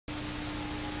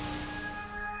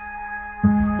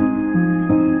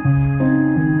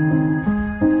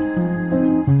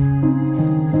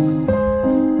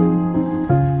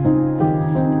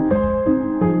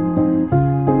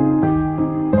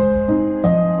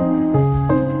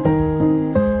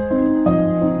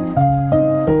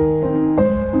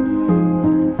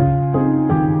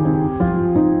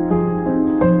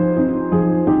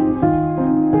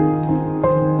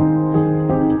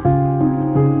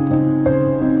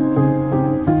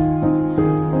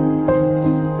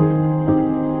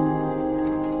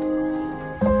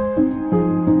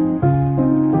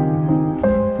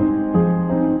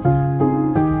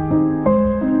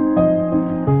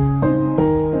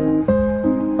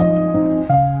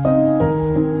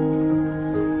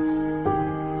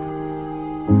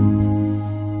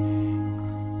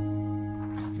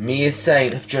and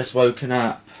Saint have just woken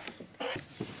up.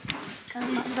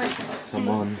 Come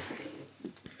on.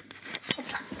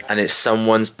 And it's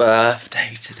someone's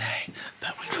birthday today.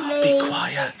 But we gotta be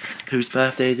quiet. Whose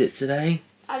birthday is it today?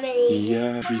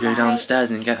 Yeah, we go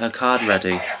downstairs and get her card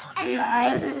ready.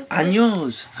 And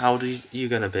yours? How old are you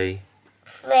gonna be?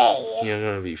 3. You're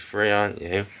gonna be 3, aren't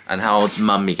you? And how old's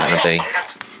Mummy gonna be?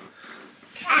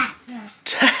 10.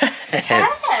 10?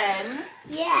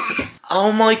 Yeah.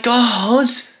 Oh my god!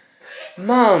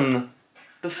 Mum,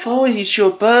 before it's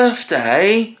your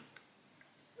birthday,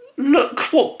 look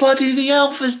what Buddy the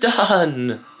Elf has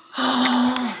done!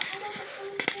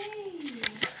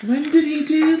 When did he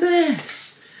do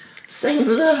this? Saint,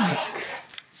 look!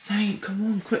 Saint, come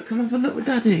on, quick, come have a look with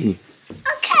Daddy.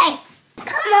 Okay,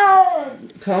 come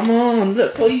on. Come on,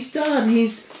 look what he's done.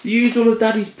 He's used all of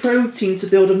Daddy's protein to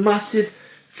build a massive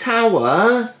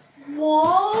tower.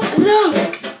 What?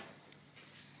 Look!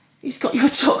 He's got your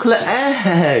chocolate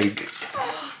egg.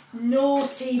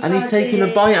 Naughty And he's taking a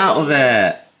bite out of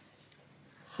it.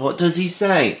 What does he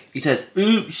say? He says,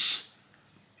 oops,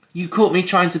 you caught me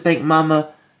trying to bake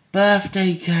Mama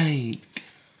birthday cake.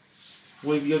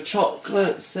 With your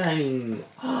chocolate, Saint.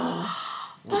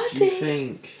 What do you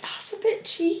think? That's a bit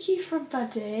cheeky from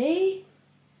Buddy.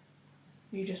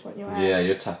 You just want your egg. Yeah,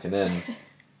 you're tucking in.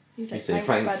 He's like, You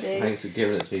say, thanks for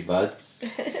giving it to me, buds.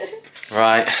 Right,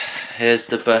 Right, here's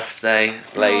the birthday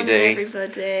lady.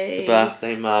 everybody. The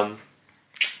birthday mum.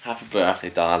 Happy birthday,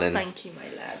 darling. Thank you, my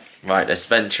love. Right, let's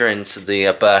venture into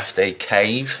the birthday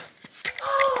cave.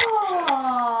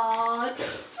 Aww.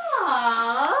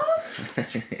 Aww.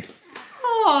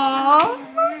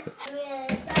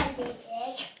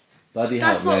 Buddy,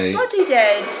 That's help what me. Buddy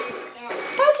did.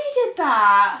 Buddy did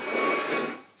that.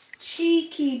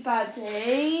 Cheeky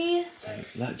Buddy.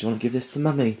 Look, do you want to give this to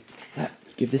Mummy? Look,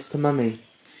 give this to Mummy.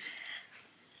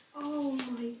 Oh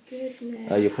my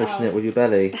goodness. Oh, you're pushing it with your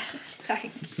belly.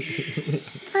 Thank you.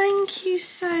 Thank you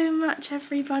so much,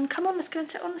 everyone. Come on, let's go and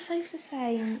sit on the sofa,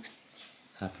 Saint.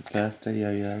 Happy birthday,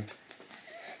 Yo-Yo.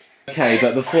 Okay,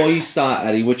 but before you start,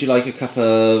 Ellie, would you like a cup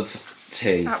of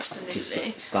tea?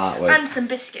 Absolutely. To start with. And some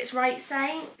biscuits, right,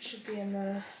 Saint? Should be in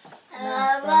the...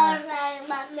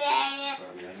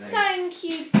 Thank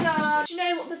you, Dad. Do you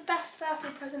know what the best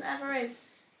birthday present ever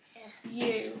is? Yeah.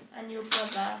 You and your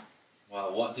brother.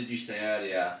 Well, what did you say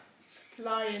earlier?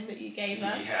 Lion that you gave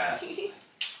us. Yeah.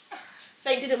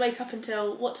 Saint didn't wake up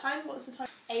until, what time? What's the time?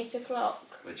 8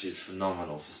 o'clock. Which is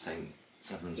phenomenal for Saint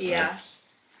 7. Yeah.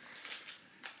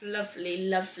 Lovely,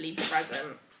 lovely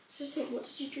present. So Saint, what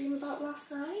did you dream about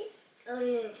last night?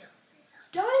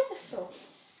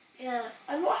 Dinosaurs? Yeah.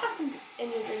 And what happened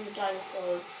in your dream of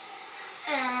dinosaurs?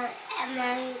 And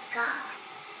my car.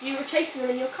 You were chasing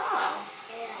them in your car?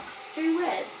 Yeah. Who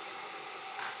with?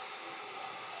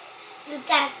 The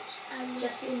dad.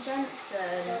 Jesse and Jensen.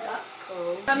 Yeah. That's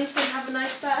cool. Mummy's going to have a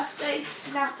nice birthday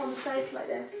nap on the sofa like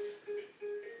this.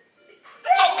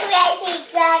 Wakey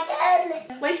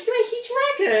dragon. Wakey wakey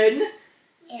dragon?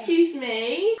 Excuse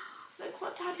me. Look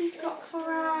what Daddy's got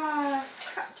for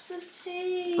us. Cups of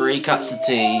tea. 3 cups of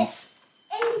teas.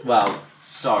 Well,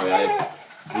 sorry, I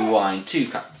rewind. 2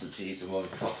 cups of teas and 1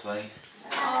 coffee.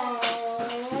 Oh.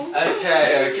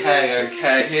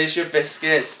 Okay. Here's your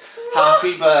biscuits.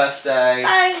 Happy birthday.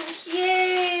 Thank you.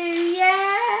 Yeah.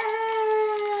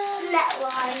 That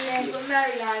one. You've got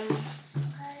Maryland's.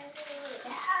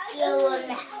 You want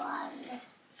that one.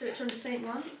 So which one does Saint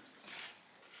want?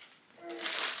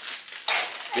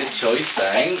 Good choice,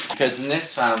 Saint. Because in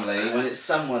this family, when it's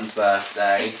someone's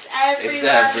birthday, It's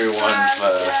everyone's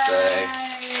birthday.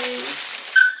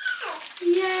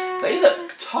 Yeah. They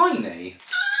look tiny.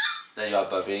 There you are,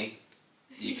 Bubby.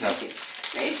 You can have,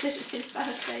 Maybe this is his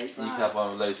birthday as well. you can have one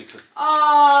with loads of cookies. Oh,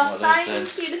 What are thank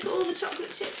those you. Look at all the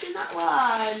chocolate chips in that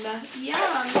one.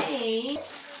 Yummy.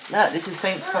 Look, this is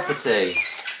Saint's cup of tea.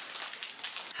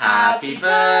 Happy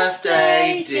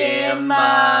birthday, dear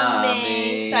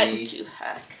Mummy. Thank you,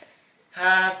 Herc.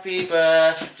 Happy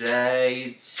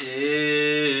birthday to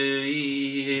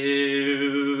you.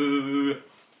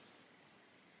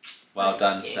 Well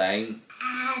done, Saint.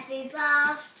 Happy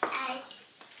birthday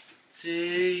To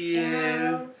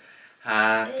you.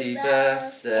 Happy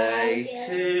birthday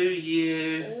to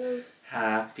you.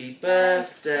 Happy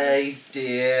birthday,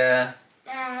 dear.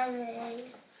 Daddy.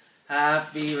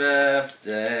 Happy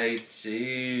birthday to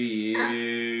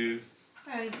you.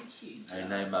 Thank you. Oh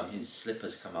no, Mum, his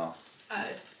slippers come off. Oh.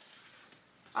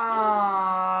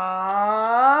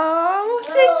 Aww, what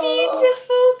a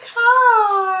beautiful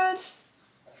card.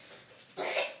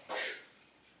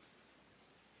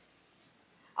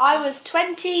 I was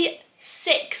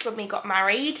 26 when we got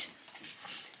married,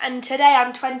 And today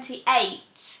I'm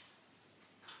 28.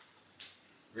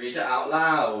 Read it out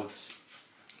loud.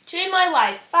 To my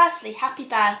wife, firstly, happy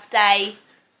birthday.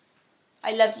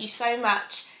 I love you so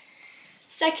much.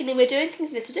 Secondly, we're doing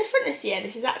things a little different this year.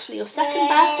 This is actually your second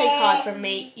birthday card from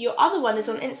me. Your other one is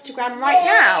on Instagram right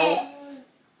now.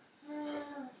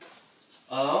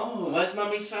 Oh, where's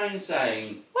Mummy's phone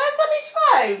saying? Where's Mummy's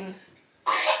phone?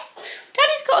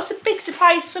 Daddy's got us a big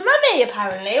surprise for Mummy,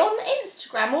 apparently, on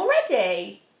Instagram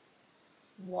already.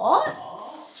 What?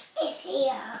 It's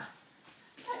here.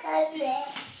 Look at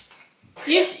this.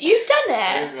 You've done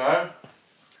There it? you go.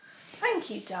 Thank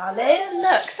you, darling.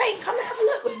 Look, Saint, come and have a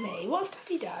look with me. What's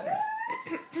Daddy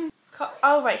done?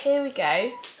 Oh, right, here we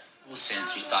go.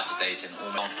 Since we started dating,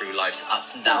 all gone through life's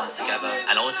ups and downs together,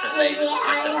 and ultimately,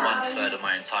 I spent 1/3 of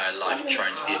my entire life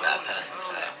trying to be a better person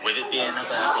for her. With it being her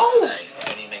birthday today, it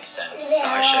only makes sense that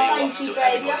I show you off so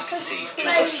everybody can see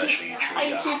just how special you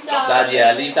truly are. Dad,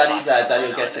 yeah, leave Daddy's there. Daddy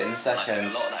will get it in a I think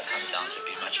second. a lot of that comes down to it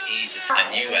being much easier to.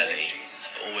 And you, Ellie,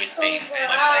 have always been my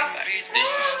perfect.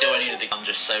 This is still only the. I'm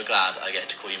just so glad I get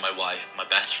to call you my wife, my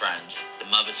best friend, the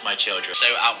mother to my children. So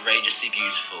outrageously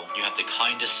beautiful. You have the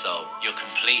kindest soul. You're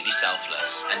completely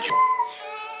selfless, and you.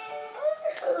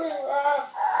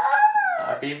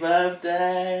 Happy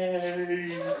birthday.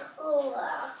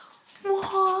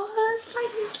 What?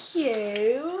 Thank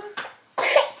you.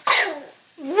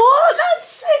 What? That's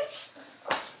so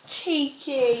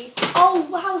cheeky. Oh,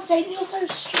 wow, Saint, you're so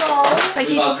strong.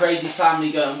 We've got a crazy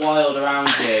family going wild around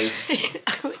you.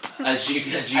 As you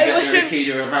get your key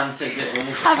to a romantic little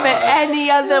Have it any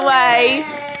other way.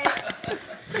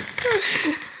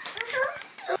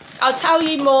 I'll tell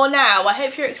you more now. I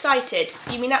hope you're excited.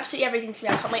 You mean absolutely everything to me.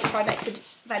 I can't wait for our next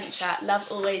adventure.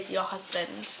 Love always, your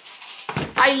husband.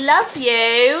 I love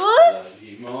you. Love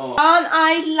you more. Aren't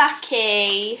I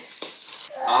lucky?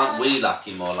 Aren't we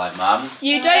lucky more like Mum?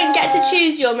 You don't get to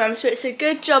choose your mum, so it's a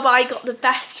good job I got the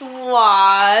best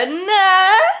one.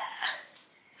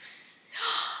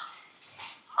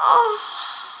 Oh.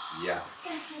 Yeah.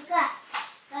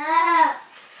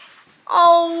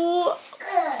 Oh.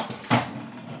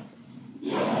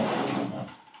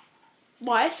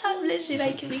 Why is that literally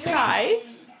making me cry?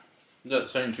 Look,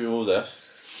 saying through all this.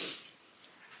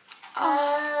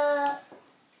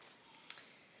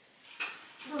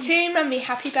 To Mummy,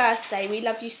 happy birthday. We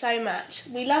love you so much.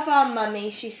 We love our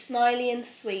Mummy. She's smiley and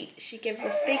sweet. She gives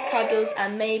us big cuddles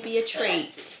and maybe a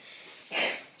treat.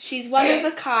 She's one of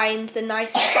a kind, the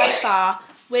nicest by far.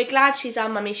 We're glad she's our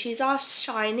Mummy. She's our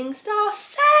shining star.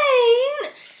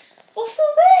 Saint! What's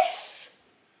all this?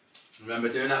 Remember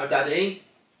doing that with Daddy?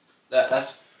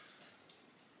 That's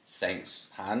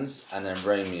Saint's hands, and then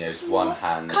Romeo's one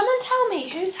hand. Come and tell me,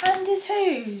 whose hand is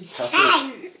whose?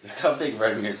 Look how big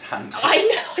Romeo's hand is. I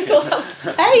know, I thought that was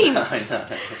Saint's. I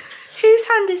know. Whose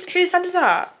hand is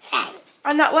that? Saint.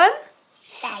 And that one?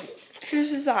 Saint.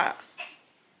 Whose is that?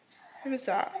 Who is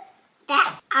that?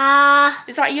 That.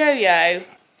 Is that Yo-Yo?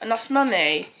 And that's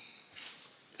Mummy?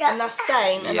 And that's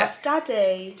Saint? And Yeah. that's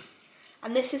Daddy?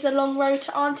 And this is a long road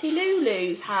to Auntie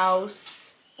Lulu's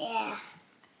house? Yeah.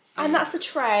 And that's a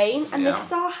train? And Yeah. this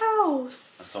is our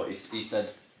house? That's what he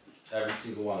said. Every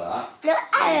single one of that. Look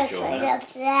at Sure, the train yeah.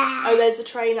 up there. Oh, there's the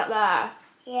train up there.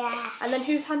 Yeah. And then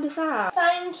whose hand is that?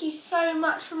 Thank you so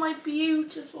much for my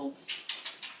beautiful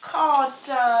card,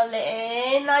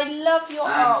 darling. I love your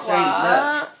And artwork. Saint,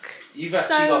 look. You've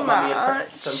actually so got Mummy much.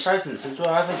 some presents as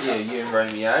well, haven't you? You and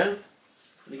Romeo.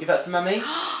 Will you give that to Mummy?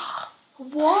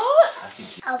 What? I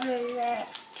think Open it.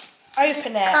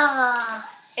 Open it. Car.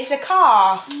 It's a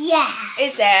car. Yeah.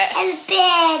 Is it? And a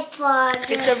big one.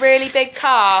 It's a really big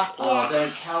car. Oh,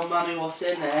 don't tell Mummy what's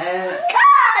in there.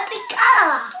 car. Big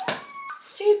car.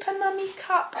 Super Mummy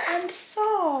cup and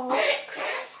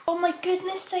socks. Oh my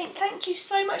goodness, Saint, thank you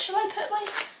so much. Shall I put my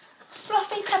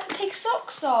fluffy Peppa Pig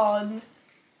socks on?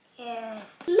 Yeah.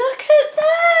 Look at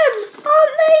them!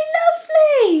 Aren't they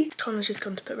lovely? Connor's just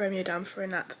gone to put Romeo down for a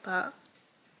nap, but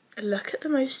look at the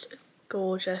most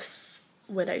gorgeous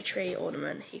willow tree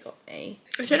ornament he got me.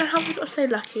 I don't know how we got so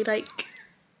lucky, like,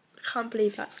 I can't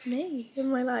believe that's me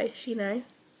in my life, you know?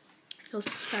 I feel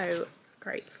so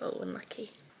grateful and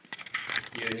lucky.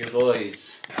 You and your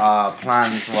boys. Our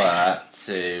plans were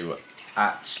to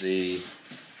actually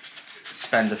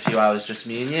spend a few hours just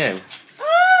me and you.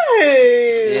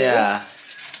 Oh! Yeah.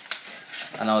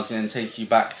 And I was going to take you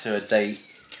back to a date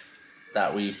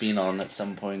that we've been on at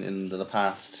some point in the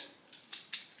past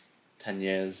 10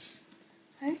 years.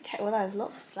 Okay, well there's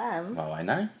lots of them. Oh, I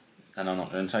know. And I'm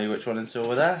not going to tell you which one until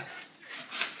we're there.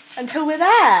 Until we're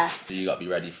there. So you got to be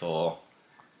ready for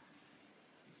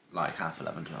like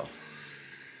 11:30, 12.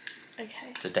 Okay.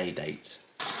 It's a day date.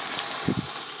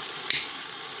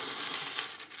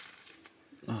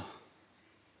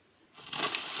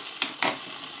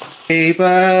 Happy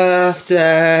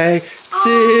birthday to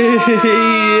you.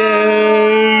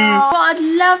 What a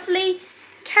lovely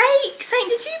cake. Saint,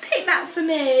 did you pick that for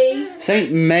me?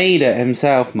 Saint made it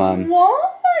himself, Mum.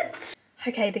 What?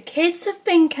 Okay, the kids have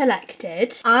been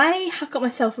collected. I have got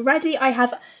myself ready. I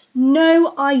have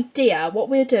no idea what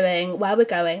we're doing, where we're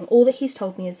going. All that he's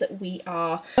told me is that we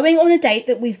are going on a date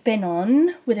that we've been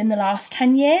on within the last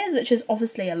 10 years, which is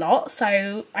obviously a lot,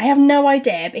 so I have no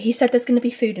idea, but he said there's going to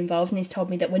be food involved, and he's told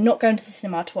me that we're not going to the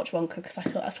cinema to watch Wonka because I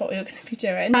thought that's what we were going to be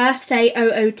doing. Birthday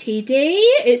OOTD,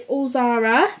 it's all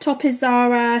Zara. Top is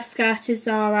Zara, skirt is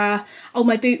Zara. Oh,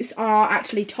 my boots are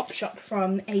actually Topshop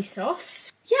from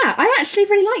ASOS. Yeah, I actually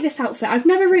really like this outfit. I've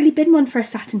never really been one for a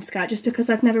satin skirt just because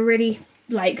I've never really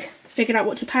figured out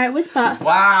what to pair it with, but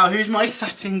wow, who's my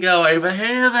satin girl over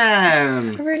here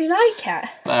then? I really like it.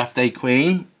 Birthday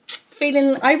queen.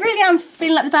 I really am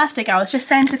feeling like the birthday girl. I was just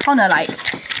saying to Connor,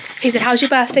 he said, how's your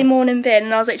birthday morning been?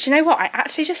 And I was like, do you know what? I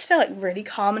actually just feel really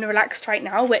calm and relaxed right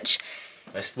now, which...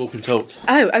 Let's walk and talk.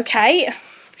 Oh, okay.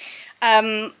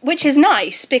 Which is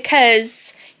nice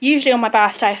because usually on my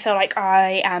birthday I feel like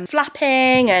I am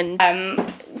flapping and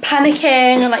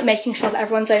panicking and making sure that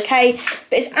everyone's okay,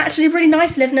 but it's actually really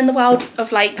nice living in the world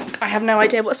of I have no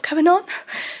idea what's going on.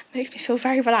 Makes me feel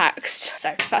very relaxed,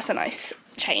 so that's a nice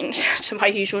change to my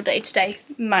usual day-to-day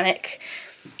manic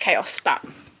chaos. But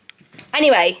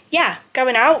anyway, yeah,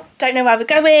 going out, don't know where we're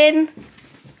going,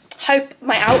 hope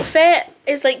my outfit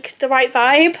is the right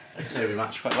vibe. I'd say we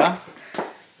match quite well.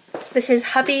 This is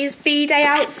hubby's B-day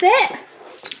outfit.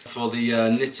 For the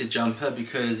knitted jumper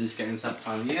because it's getting to that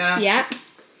time of year. Yeah.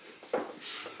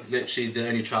 Literally the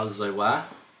only trousers I wear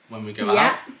when we go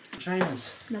yeah. out.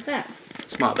 Trainers. Love it.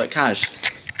 Smart but cash.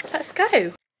 Let's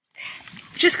go.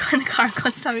 Just got in the car and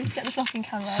got started to get the vlogging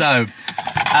camera. So,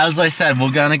 as I said,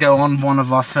 we're going to go on one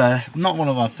of our not one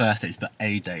of our first dates, but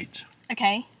a date.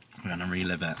 Okay. We're going to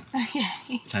relive it.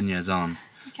 Okay. 10 years on.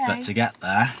 Okay. But to get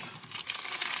there,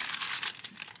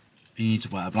 you need to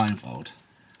wear a blindfold.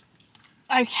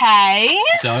 Okay.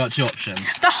 So I've got two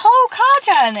options. The whole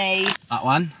car journey. That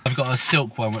one. I've got a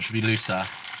silk one, which will be looser.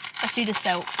 Let's do the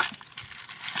silk.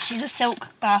 She's a silk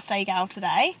birthday gal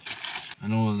today.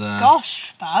 And all the...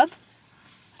 Gosh, bub.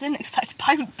 I didn't expect a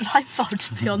blindfold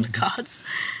to be on the cards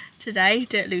today.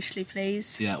 Do it loosely,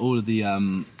 please. Yeah, all of the,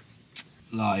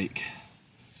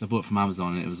 because I bought it from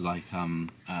Amazon and it was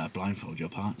blindfold your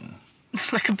partner.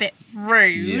 A bit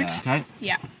rude. Yeah. Okay.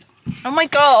 Yeah. Oh my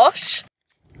gosh.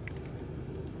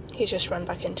 He's just run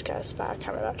back in to get a spare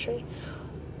camera battery.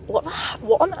 What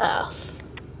on earth?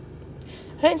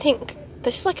 I don't think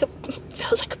this is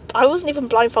feels I wasn't even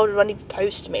blindfolded when he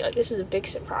proposed to me. This is a big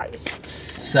surprise.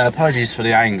 So apologies for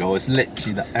the angle. It's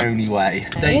literally the only way.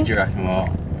 What date do you reckon we're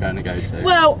going to go to?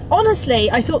 Well,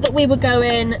 honestly, I thought that we were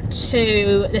going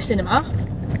to the cinema.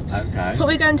 Okay. I thought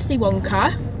we were going to see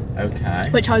Wonka. Okay.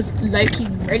 Which I was low-key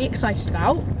really excited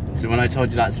about. So when I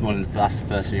told you that this morning, that's the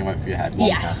first thing that went through your head, Wonka?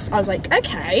 Yes, I was like,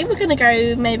 okay, we're gonna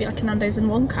go maybe a Nando's and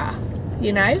Wonka,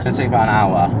 you know? It's gonna take about an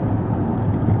hour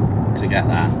to get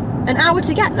there. An hour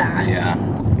to get there? Yeah.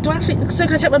 Do I actually, so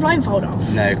can I take my blindfold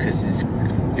off? No, because it's...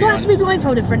 So I have to be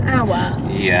blindfolded for an hour?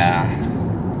 Yeah.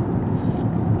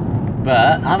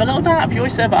 But have a little nap. You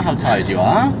always say about how tired you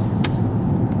are.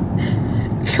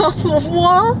 God,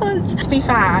 what? To be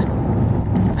fair,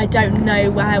 I don't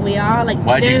know where we are.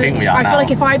 Where do you think we are I now? feel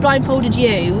like if I blindfolded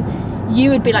you,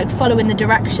 you would be following the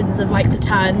directions of the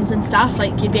turns and stuff.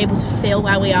 You'd be able to feel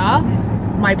where we are.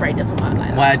 My brain doesn't work like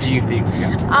that. Where do you think we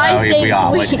are? I think we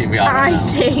are. Where do you think we are? I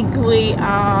think we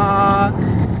are.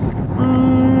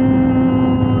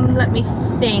 Let me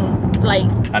think.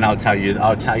 And I'll tell you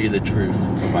the truth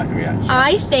about the reaction.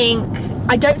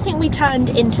 I don't think we turned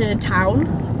into town.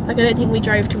 I don't think we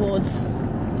drove towards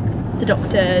the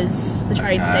doctors, the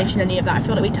train station, any of that. I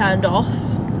feel like we turned off.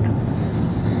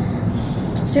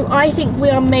 So I think we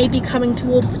are maybe coming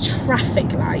towards the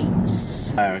traffic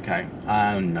lights. Oh, okay.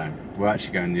 No, we're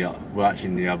actually in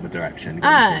the other direction.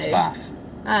 Going towards Bath.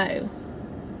 Oh,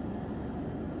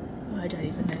 I don't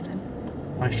even know then.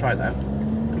 Nice try though.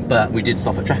 But we did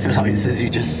stop at traffic lights, as you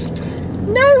just...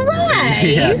 No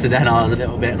way! Yeah, so then I was a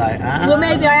little bit Well,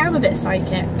 maybe I am a bit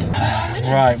psychic.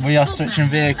 Right, we are switching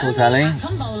vehicles, Ellie.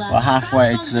 We're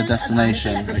halfway to the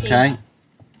destination, okay?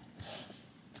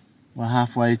 We're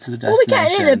halfway to the destination. What are we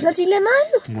getting in, a bloody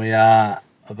limo? We are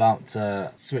about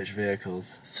to switch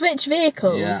vehicles. Switch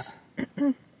vehicles?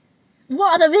 Yeah.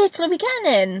 What other vehicle are we getting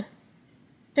in?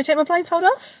 Can I take my blindfold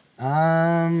off?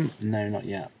 No, not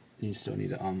yet. You still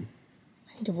need it on.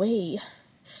 I need a wee.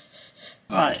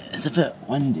 Right, it's a bit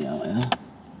windy out here.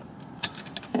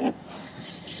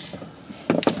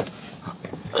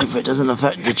 Hope it doesn't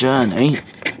affect the journey.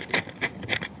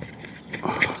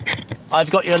 I've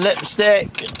got your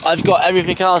lipstick. I've got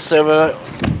everything else that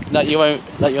you'll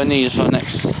need for the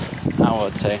next hour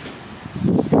or two.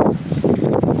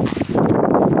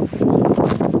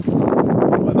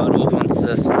 We're about to walk onto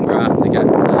the grass to get to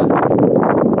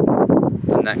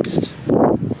the next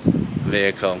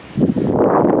vehicle.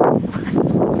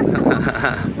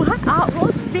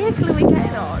 What vehicle are we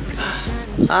getting on?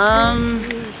 I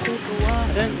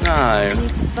don't know.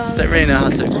 Don't really know how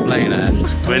to explain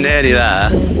it. We're nearly there.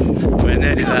 We're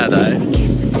nearly there though.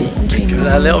 Give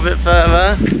it a little bit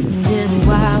further.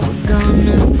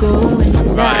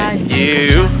 Right,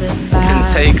 you can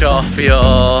take off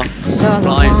your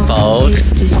blindfold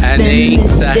any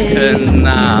second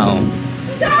now.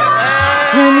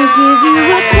 Let me give you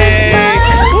a Christmas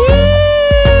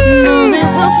moment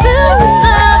we'll fill with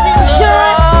love and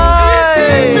joy.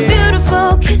 It's so beautiful,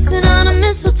 kissing on a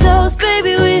mistletoe,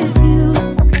 baby, with you.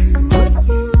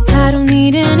 I don't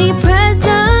need any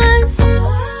presents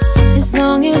as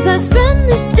long as I spend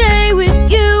this day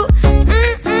with you.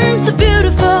 So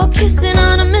beautiful, kissing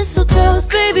on a mistletoe,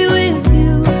 baby, with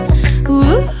you.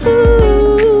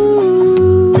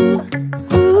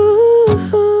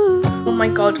 Oh my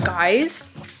god, guys.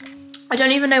 I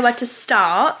don't even know where to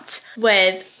start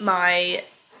with my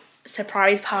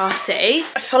surprise party.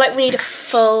 I feel like we need a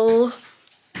full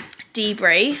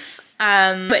debrief,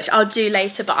 which I'll do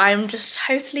later, but I'm just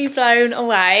totally blown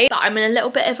away. But I'm in a little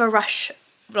bit of a rush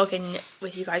vlogging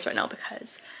with you guys right now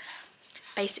because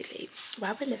basically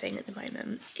where we're living at the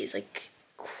moment is like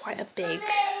quite a big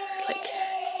like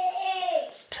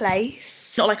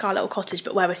place. Not like our little cottage,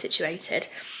 but where we're situated.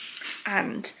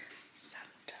 And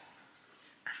Santa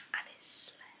and his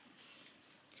sleigh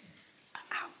are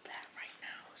out there right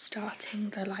now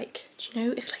starting the like, do you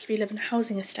know if you live in a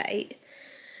housing estate,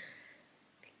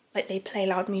 like they play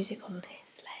loud music on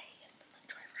his sleigh and like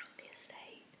drive around the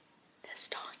estate? They're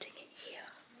starting it here.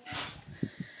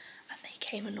 And they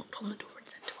came and knocked on the door and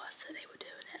said to us that they were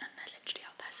doing it, and they're literally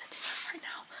out there setting up right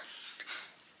now.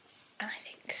 And I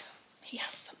think he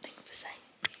has something to say.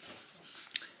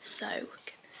 So,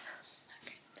 okay.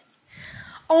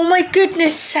 Oh my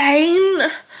goodness,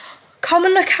 Zane! Come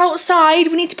and look outside.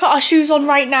 We need to put our shoes on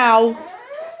right now.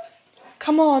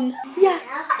 Come on. Yeah,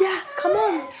 come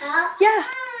on. Yeah.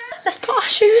 Let's put our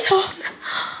shoes on.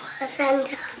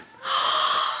 Santa.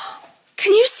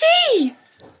 Can you see?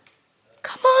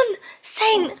 Come on,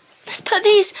 Zane. Let's put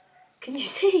these. Can you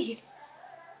see?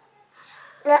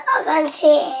 No, I can't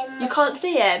see him. You can't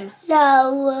see him?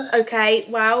 No. Okay,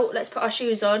 well, let's put our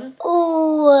shoes on.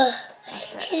 Oh,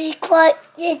 That's it. he's quite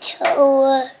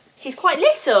little. He's quite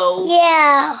little.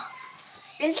 Yeah.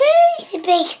 Is he?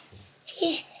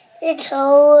 He's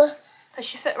little.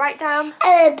 Push your foot right down.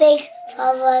 And a big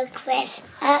Father Christmas.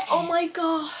 Oh my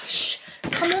gosh.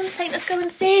 Come on, Saint, let's go and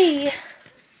see.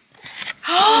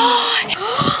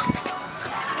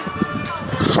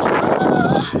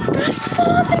 That's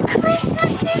Father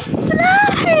Christmas's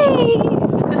sleigh.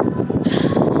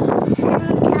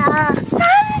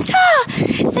 Santa!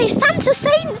 Say Santa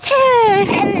Saint's here.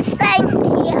 And thank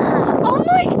you. Oh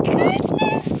my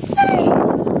goodness, Saint.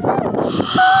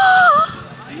 Wow.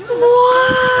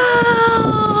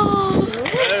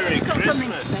 Merry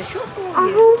Christmas.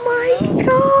 Oh my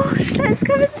gosh, let's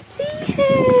go and see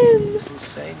him. This is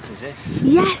Saint, is it?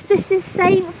 Yes, this is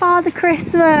Saint Father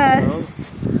Christmas.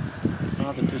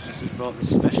 Father Christmas has brought this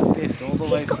special gift all the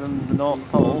way from the North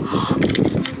Pole.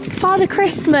 Father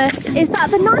Christmas, is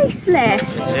that the nice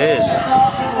list? It is.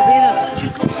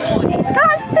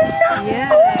 That's the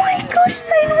Oh my gosh,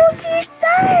 Saint, what do you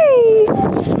say?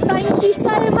 Thank you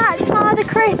so much, Father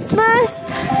Christmas.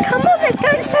 Come on, let's go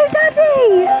and show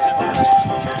Daddy.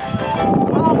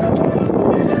 Oh.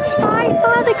 Bye,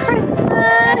 Father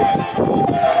Christmas.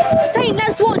 Saint,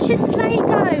 let's watch his sleigh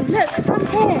go. Look, stand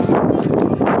here.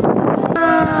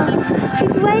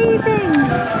 He's waving.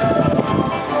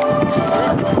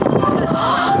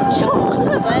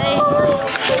 Chocolate pie.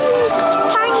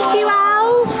 Thank you,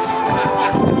 Alf.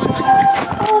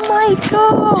 Oh my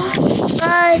gosh.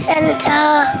 Bye, Santa.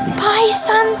 Bye,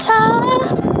 Santa.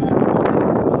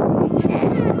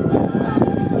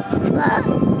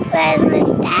 Christmas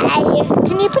Day.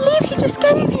 Can you believe he just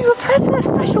gave you a present, a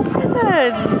special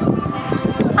present?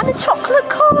 And a chocolate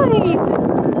coin.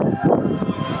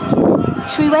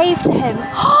 Should we wave to him?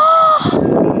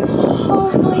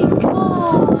 Oh my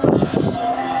gosh.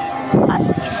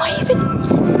 He's waving.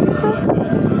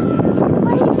 He's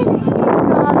waving at you,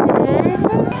 darling.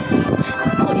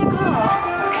 What you got?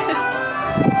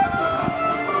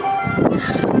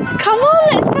 Come on,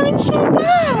 let's go and show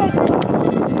Dad.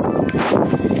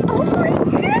 Oh my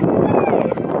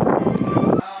goodness.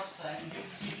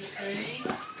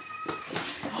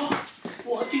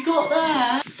 got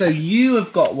there? So you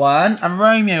have got one and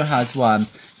Romeo has one.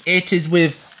 It is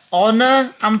with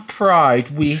honour and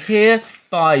pride we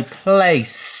hereby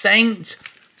place Saint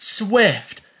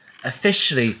Swift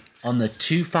officially on the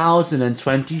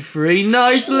 2023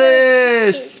 Nice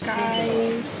List.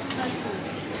 Guys,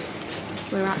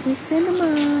 we're at the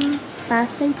cinema.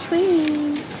 Birthday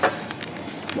treat.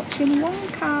 Watching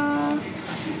Wonka.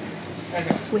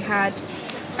 We had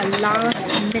a last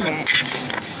minute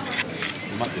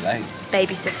Might be late.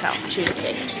 babysitter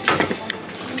opportunity.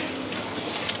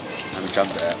 And we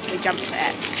jumped it. We jumped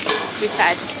it. We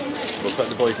said We'll put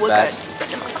the boys to we're bed. going to the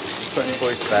cinema. Putting the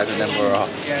boys to bed and then we're off.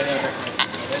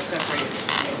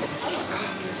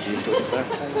 You enjoyed your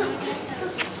birthday?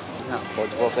 No.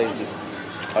 What flavors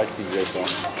of ice cream did you go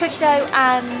for? Cookie dough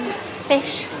and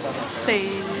fish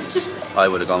food. I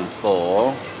would have gone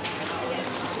for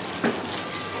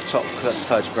chocolate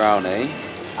fudge brownie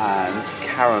and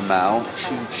caramel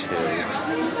choo-choo.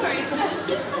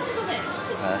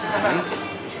 Personally.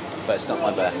 But it's not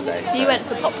my birthday. So. You went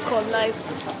for popcorn though.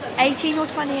 18 or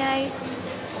 28?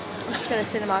 I'm still a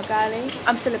cinema girly.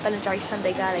 I'm still a Ben & Jerry's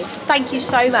Sunday girly. Thank you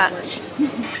so much.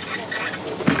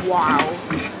 Wow.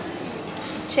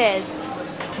 Cheers.